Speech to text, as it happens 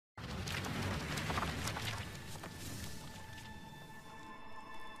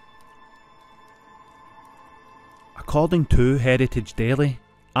According to Heritage Daily,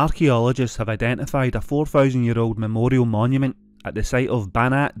 archaeologists have identified a 4,000-year-old memorial monument at the site of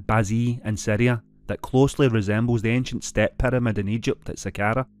Banat Bazi in Syria that closely resembles the ancient step pyramid in Egypt at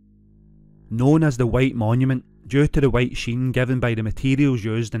Saqqara. Known as the White Monument due to the white sheen given by the materials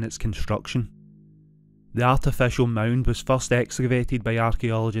used in its construction. The artificial mound was first excavated by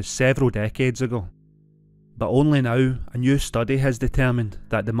archaeologists several decades ago, but only now a new study has determined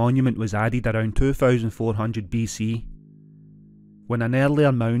that the monument was added around 2400 BC, when an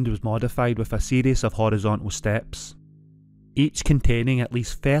earlier mound was modified with a series of horizontal steps, each containing at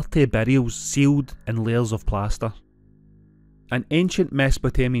least 30 burials sealed in layers of plaster. And ancient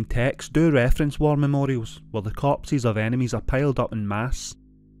Mesopotamian texts do reference war memorials where the corpses of enemies are piled up in mass,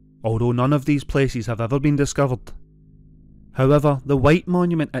 although none of these places have ever been discovered. However, the White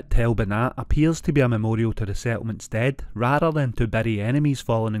Monument at Tel Banat appears to be a memorial to the settlement's dead rather than to bury enemies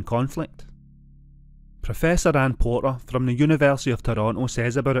fallen in conflict. Professor Anne Porter from the University of Toronto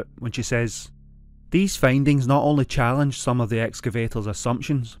says about it when she says, "These findings not only challenge some of the excavators'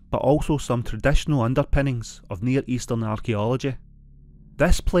 assumptions, but also some traditional underpinnings of Near Eastern archaeology.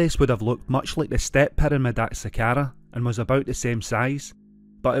 This place would have looked much like the step pyramid at Saqqara and was about the same size,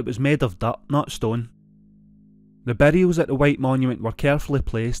 but it was made of dirt, not stone. The burials at the White Monument were carefully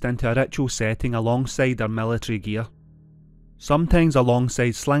placed into a ritual setting alongside their military gear, sometimes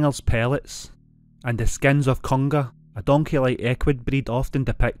alongside slingers' pellets, and the skins of Kunga, a donkey-like equid breed often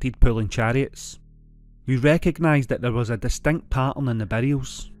depicted pulling chariots. We recognised that there was a distinct pattern in the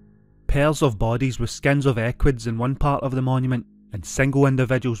burials. Pairs of bodies with skins of equids in one part of the monument, and single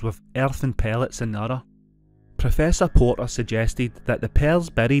individuals with earthen pellets in the other. Professor Porter suggested that the pairs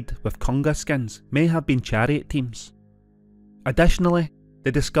buried with Kunga skins may have been chariot teams. Additionally, they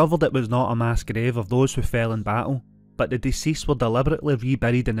discovered it was not a mass grave of those who fell in battle, but the deceased were deliberately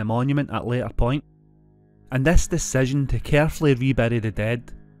reburied in the monument at a later point. And this decision to carefully rebury the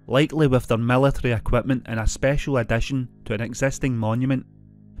dead, likely with their military equipment in a special addition to an existing monument,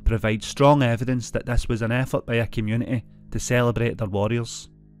 provides strong evidence that this was an effort by a community to celebrate their warriors.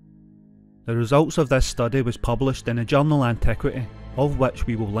 The results of this study was published in the journal Antiquity, of which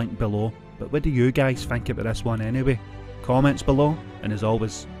we will link below, but what do you guys think about this one anyway? Comments below, and as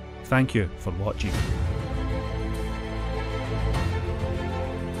always, thank you for watching.